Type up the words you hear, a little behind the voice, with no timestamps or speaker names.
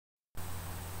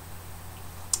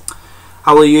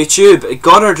Hello YouTube,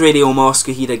 Goddard Radio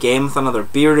Moscow here again with another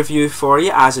beer review for you,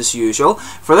 as is usual.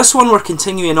 For this one we're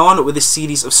continuing on with a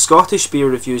series of Scottish beer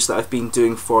reviews that I've been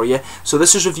doing for you. So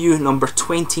this is review number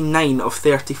 29 of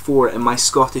 34 in my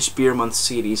Scottish Beer Month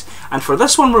series. And for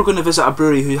this one we're going to visit a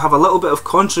brewery who have a little bit of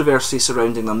controversy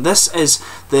surrounding them. This is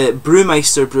the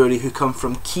Brewmeister brewery, who come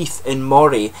from Keith in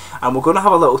Moray. And we're going to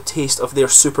have a little taste of their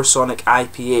Supersonic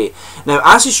IPA. Now,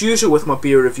 as is usual with my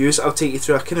beer reviews, I'll take you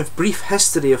through a kind of brief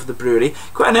history of the brewery.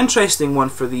 Quite an interesting one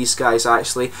for these guys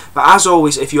actually, but as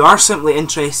always, if you are simply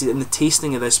interested in the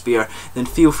tasting of this beer, then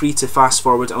feel free to fast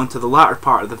forward onto the latter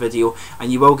part of the video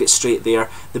and you will get straight there.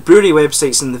 The brewery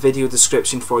website's in the video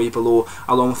description for you below,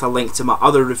 along with a link to my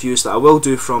other reviews that I will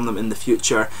do from them in the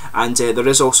future, and there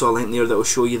is also a link there that will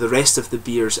show you the rest of the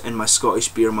beers in my Scottish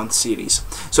Beer Month series.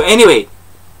 So anyway,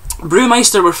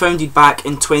 Brewmeister were founded back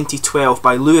in 2012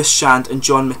 by Lewis Shand and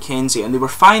John Mackenzie, and they were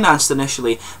financed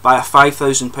initially by a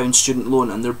 £5,000 student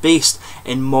loan, and they're based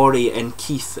in Moray in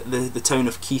Keith, the town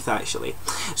of Keith actually.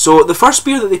 So the first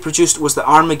beer that they produced was the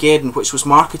Armageddon, which was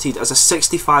marketed as a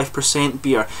 65%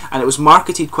 beer, and it was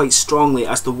marketed quite strongly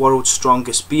as the world's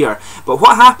strongest beer. But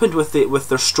what happened with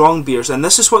their strong beers, and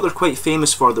this is what they're quite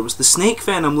famous for, there was the Snake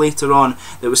Venom later on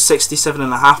that was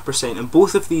 67.5%, and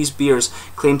both of these beers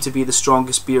claimed to be the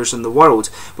strongest beers in the world.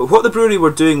 But what the brewery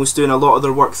were doing was doing a lot of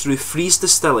their work through freeze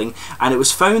distilling, and it was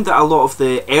found that a lot of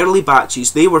the early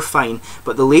batches, they were fine,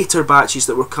 but the later batches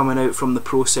that were coming out from the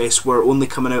process were only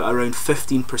coming out around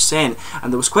 15%,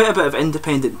 and there was quite a bit of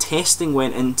independent testing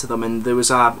went into them, and there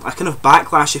was a kind of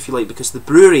backlash, if you like, because the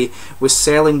brewery was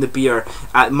selling the beer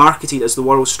marketed as the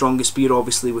world's strongest beer,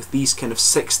 obviously with these kind of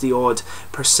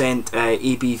 60-odd%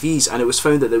 ABVs, and it was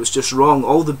found that it was just wrong.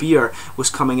 All the beer was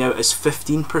coming out as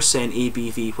 15%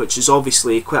 ABV, which is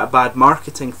obviously quite a bad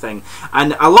marketing thing.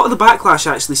 And a lot of the backlash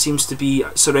actually seems to be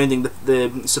surrounding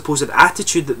the supposed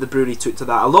attitude that the brewery took to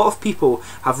that. A lot of people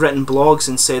have written blogs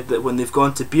and said that when they've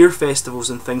gone to beer festivals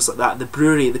and things like that,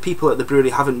 the people at the brewery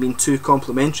haven't been too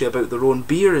complimentary about their own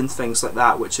beer and things like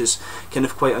that, which is kind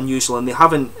of quite unusual. And they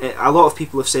haven't, a lot of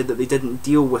people have said that they didn't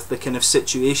deal with the kind of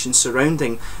situation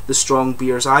surrounding the strong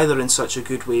beers either in such a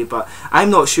good way, but I'm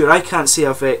not sure. I can't say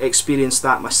I've experienced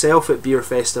that myself at beer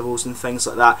festivals and things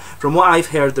like that. From what I've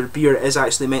heard, their beer is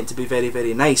actually meant to be very,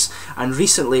 very nice, and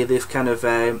recently they've kind of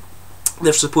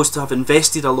they're supposed to have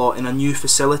invested a lot in a new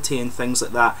facility and things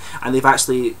like that, and they've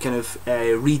actually kind of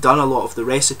redone a lot of the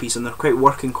recipes, and they're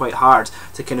working quite hard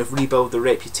to kind of rebuild their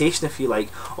reputation, if you like.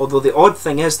 Although the odd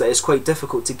thing is that it's quite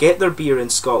difficult to get their beer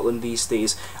in Scotland these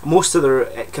days. Most of their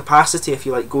capacity, if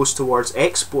you like, goes towards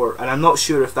export, and I'm not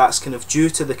sure if that's kind of due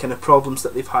to the kind of problems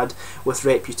that they've had with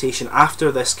reputation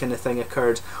after this kind of thing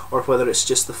occurred, or whether it's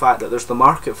just the fact that there's the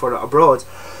market for it abroad.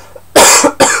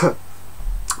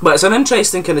 But it's an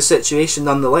interesting kind of situation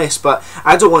nonetheless, but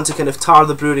I don't want to kind of tar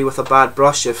the brewery with a bad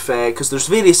brush, because there's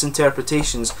various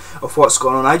interpretations of what's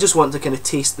going on. I just want to kind of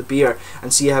taste the beer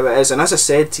and see how it is. And as I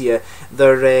said to you,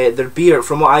 their beer,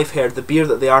 from what I've heard, the beer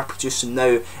that they are producing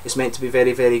now is meant to be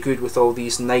very, very good with all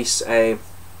these nice kind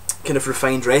of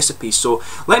refined recipes. So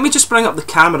let me just bring up the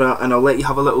camera and I'll let you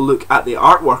have a little look at the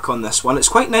artwork on this one. It's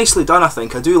quite nicely done, I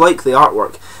think. I do like the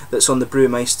artwork that's on the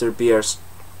Brewmeister beers.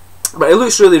 But it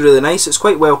looks really, really nice. It's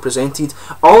quite well presented.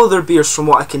 All of their beers, from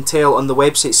what I can tell on the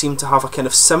website, seem to have a kind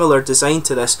of similar design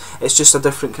to this. It's just a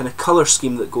different kind of colour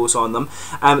scheme that goes on them.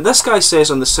 This guy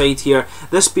says on the side here,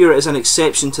 this beer is an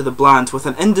exception to the bland. With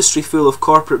an industry full of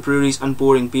corporate breweries and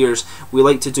boring beers, we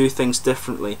like to do things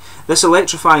differently. This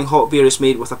electrifying hop beer is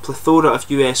made with a plethora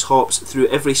of US hops through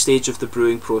every stage of the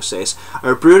brewing process.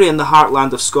 Our brewery in the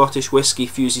heartland of Scottish whisky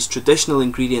fuses traditional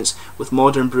ingredients with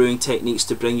modern brewing techniques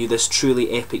to bring you this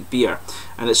truly epic beer.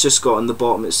 And it's just got on the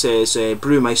bottom, it says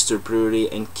Brewmeister Brewery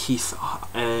in Keith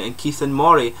and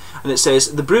Moray, and it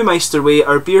says, the Brewmeister way,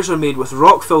 our beers are made with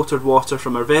rock filtered water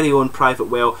from our very own private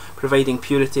well, providing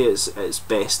purity at its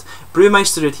best.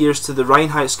 Brewmeister adheres to the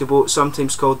Reinheitsgebot,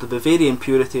 sometimes called the Bavarian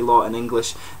purity law in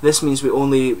English. This means we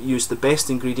only use the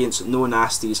best ingredients, no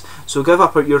nasties. So give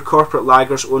up your corporate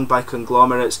lagers owned by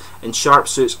conglomerates in sharp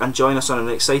suits and join us on an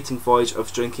exciting voyage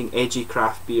of drinking edgy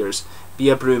craft beers. Be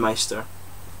a Brewmeister.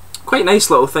 Quite nice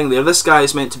little thing there. This guy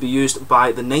is meant to be used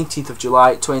by the 19th of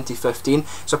July 2015.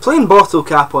 It's a plain bottle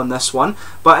cap on this one,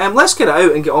 but let's get it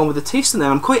out and get on with the tasting then.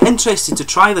 I'm quite interested to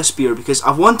try this beer because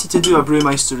I've wanted to do a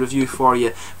Brewmeister review for you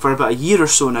for about a year or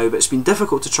so now, but it's been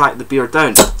difficult to track the beer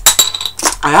down.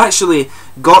 I actually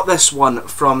got this one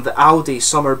from the Aldi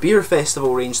Summer Beer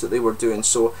Festival range that they were doing,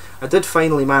 so I did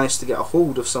finally manage to get a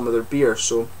hold of some of their beer,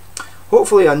 so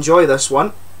hopefully I enjoy this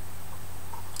one.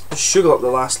 Sugar up the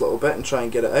last little bit and try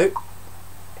and get it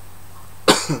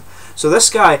out. So this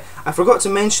guy, I forgot to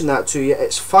mention that to you,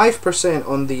 it's 5%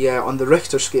 on the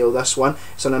Richter scale, this one.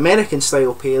 It's an American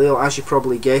style pale ale, as you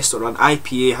probably guessed, or an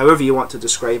IPA, however you want to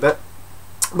describe it.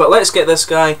 But let's get this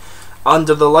guy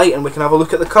under the light and we can have a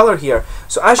look at the colour here.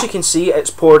 So as you can see, it's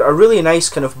poured a really nice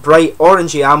kind of bright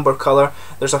orangey amber colour.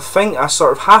 There's a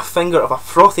sort of half finger of a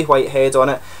frothy white head on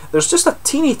it. There's just a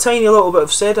teeny tiny little bit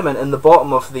of sediment in the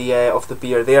bottom of the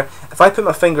beer there. If I put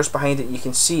my fingers behind it, you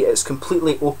can see it's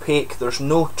completely opaque. There's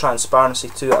no transparency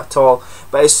to it at all.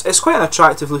 But it's quite an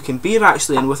attractive looking beer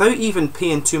actually, and without even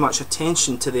paying too much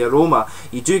attention to the aroma,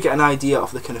 you do get an idea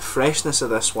of the kind of freshness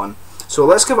of this one. So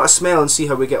let's give it a smell and see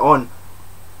how we get on.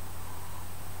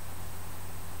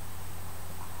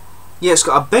 Yeah, it's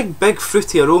got a big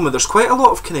fruity aroma. There's quite a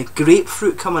lot of kind of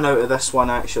grapefruit coming out of this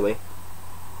one actually.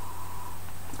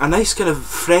 A nice kind of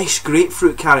fresh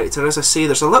grapefruit character, as I say.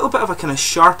 There's a little bit of a kind of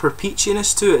sharper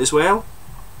peachiness to it as well.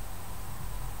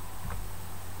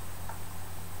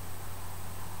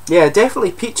 Yeah,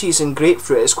 definitely peaches and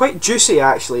grapefruit. It's quite juicy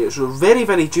actually. It's a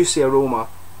very juicy aroma.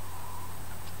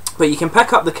 But you can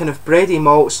pick up the kind of bready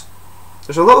malts.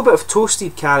 There's a little bit of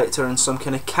toasted character and some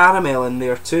kind of caramel in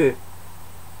there too.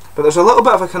 But there's a little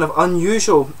bit of a kind of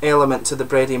unusual element to the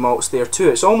bready malts there too.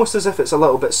 It's almost as if it's a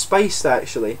little bit spiced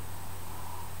actually.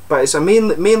 But it's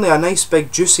mainly a nice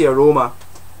big juicy aroma.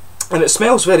 And it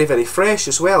smells very fresh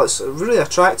as well. It's a really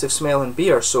attractive smelling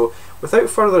beer. So without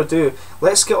further ado,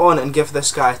 let's get on and give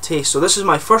this guy a taste. So this is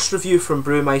my first review from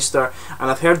Brewmeister,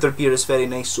 and I've heard their beer is very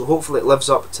nice, so hopefully it lives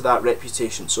up to that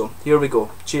reputation. So here we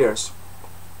go. Cheers.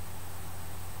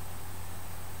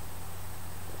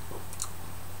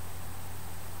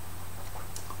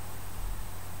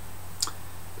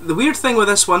 The weird thing with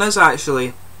this one is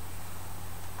actually,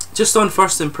 just on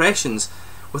first impressions,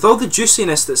 with all the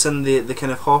juiciness that's in the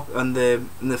kind of hop and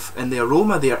the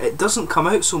aroma there, it doesn't come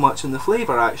out so much in the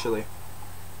flavour actually.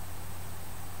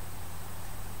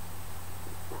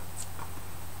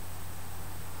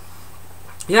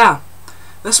 Yeah,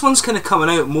 this one's kind of coming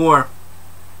out more.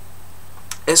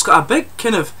 It's got a big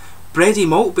kind of bready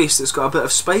malt base that's got a bit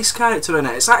of spice character in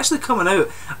it. It's actually coming out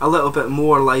a little bit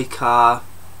more like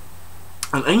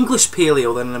an English pale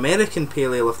ale than an American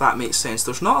pale ale, if that makes sense.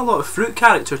 There's not a lot of fruit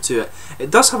character to it. It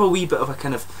does have a wee bit of a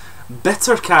kind of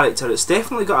bitter character. It's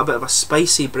definitely got a bit of a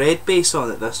spicy bread base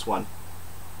on it, this one.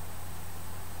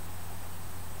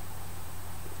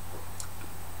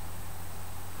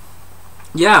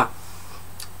 Yeah,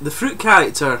 the fruit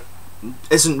character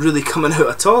isn't really coming out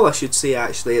at all, I should say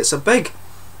actually. It's a big...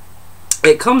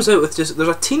 It comes out with just, there's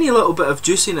a teeny little bit of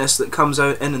juiciness that comes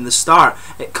out in the start.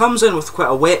 It comes in with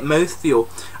quite a wet mouthfeel,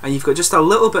 and you've got just a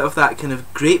little bit of that kind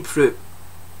of grapefruit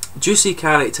juicy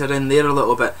character in there a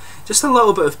little bit. Just a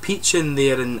little bit of peach in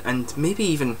there, and maybe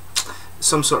even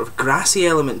some sort of grassy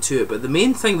element to it. But the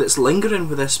main thing that's lingering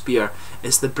with this beer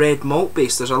is the bread malt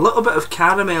base. There's a little bit of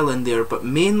caramel in there, but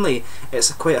mainly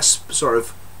it's quite a sort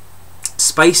of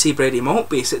spicy bready malt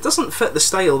base. It doesn't fit the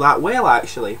style that well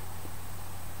actually.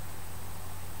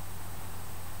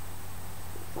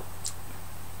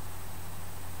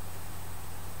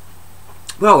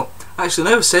 Well, actually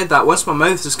now I've said that, once my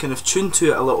mouth is kind of tuned to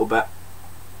it a little bit,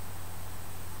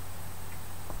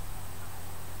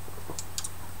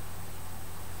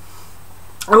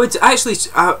 I would actually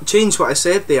change what I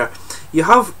said there. You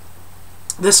have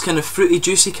this kind of fruity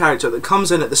juicy character that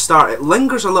comes in at the start. It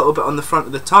lingers a little bit on the front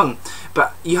of the tongue,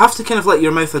 but you have to kind of let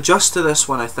your mouth adjust to this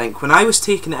one, I think. When I was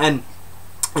taking it in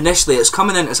initially, it's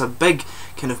coming in as a big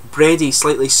kind of bready,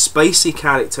 slightly spicy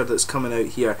character that's coming out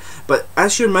here, but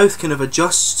as your mouth kind of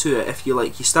adjusts to it, if you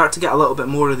like, you start to get a little bit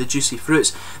more of the juicy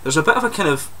fruits. There's a bit of a kind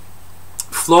of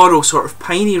floral sort of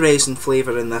piney resin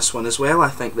flavour in this one as well, I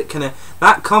think,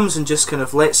 that comes and just kind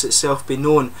of lets itself be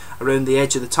known around the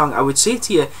edge of the tongue. I would say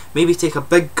to you, maybe take a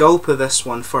big gulp of this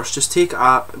one first. Just take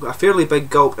a fairly big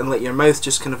gulp and let your mouth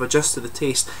just kind of adjust to the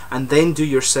taste, and then do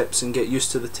your sips and get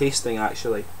used to the tasting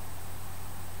actually.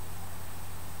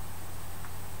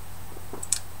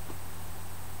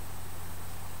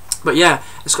 But yeah,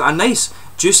 it's got a nice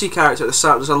juicy character at the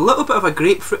start. There's a little bit of a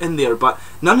grapefruit in there, but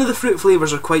none of the fruit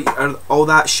flavours are all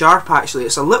that sharp actually.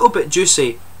 It's a little bit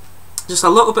juicy, just a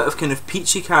little bit of kind of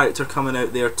peachy character coming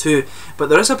out there too, but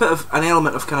there is a bit of an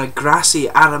element of kind of grassy,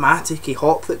 aromatic-y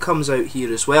hop that comes out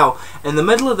here as well. In the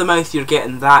middle of the mouth you're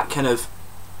getting that kind of,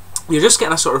 you're just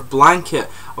getting a sort of blanket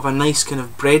of a nice kind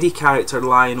of bready character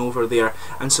lying over there,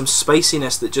 and some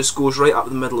spiciness that just goes right up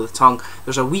the middle of the tongue.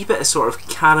 There's a wee bit of sort of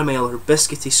caramel or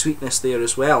biscuity sweetness there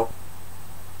as well.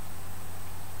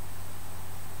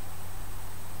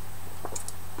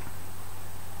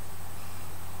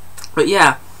 But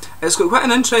yeah, It's got quite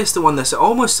an interesting one, this.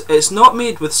 It's not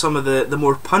made with some of the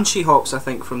more punchy hops, I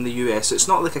think, from the US. It's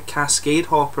not like a Cascade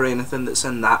hop or anything that's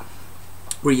in that,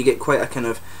 where you get quite a kind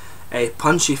of a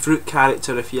punchy fruit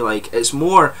character, if you like. It's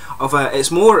more an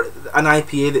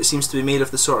IPA that seems to be made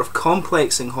of the sort of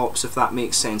complexing hops, if that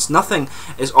makes sense. Nothing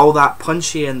is all that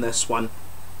punchy in this one,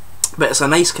 but it's a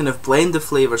nice kind of blend of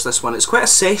flavours, this one. It's quite a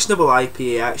sessionable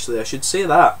IPA, actually, I should say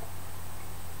that.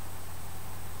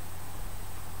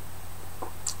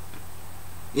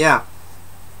 Yeah,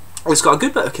 it's got a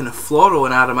good bit of kind of floral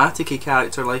and aromatic-y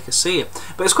character, like I say,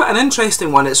 but it's quite an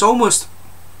interesting one.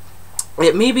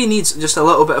 It maybe needs just a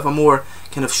little bit of a more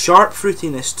kind of sharp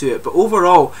fruitiness to it, but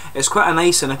overall it's quite a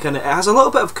nice, and it has a little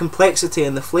bit of complexity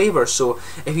in the flavour. So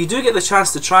if you do get the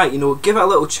chance to try it, you know, give it a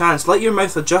little chance, let your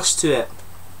mouth adjust to it,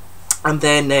 and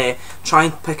then try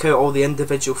and pick out all the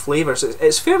individual flavours.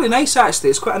 It's fairly nice, actually.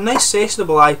 It's quite a nice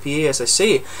sessionable IPA, as I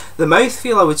say. The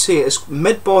mouthfeel, I would say, is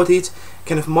mid-bodied,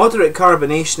 kind of moderate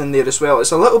carbonation in there as well.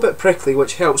 It's a little bit prickly,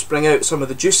 which helps bring out some of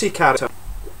the juicy character.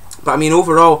 But I mean,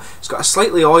 overall, it's got a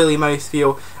slightly oily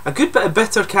mouthfeel, a good bit of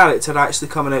bitter character actually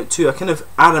coming out too, a kind of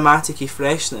aromatic-y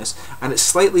freshness, and it's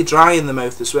slightly dry in the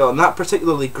mouth as well, and that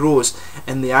particularly grows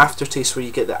in the aftertaste where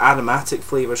you get the aromatic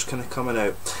flavours kind of coming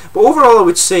out. But overall, I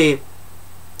would say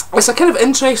it's a kind of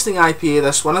interesting IPA,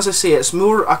 this one. As I say, it's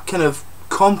more a kind of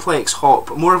complex hop,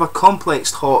 more of a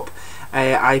complexed hop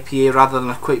IPA rather than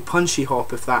a quite punchy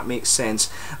hop, if that makes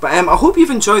sense. But I hope you've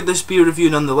enjoyed this beer review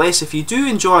nonetheless. If you do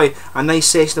enjoy a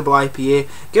nice sessionable IPA,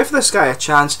 give this guy a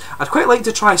chance. I'd quite like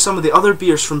to try some of the other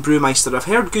beers from Brewmeister. I've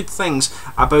heard good things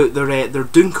about their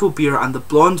Dunkel beer and the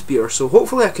Blonde beer, so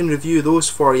hopefully I can review those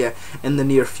for you in the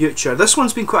near future. This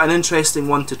one's been quite an interesting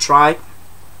one to try.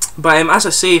 But as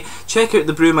I say, check out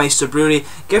the Brewmeister brewery,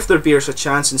 give their beers a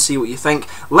chance and see what you think.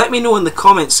 Let me know in the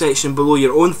comments section below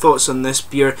your own thoughts on this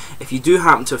beer if you do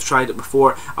happen to have tried it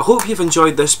before. I hope you've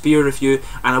enjoyed this beer review,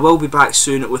 and I will be back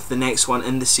soon with the next one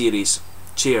in the series.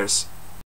 Cheers.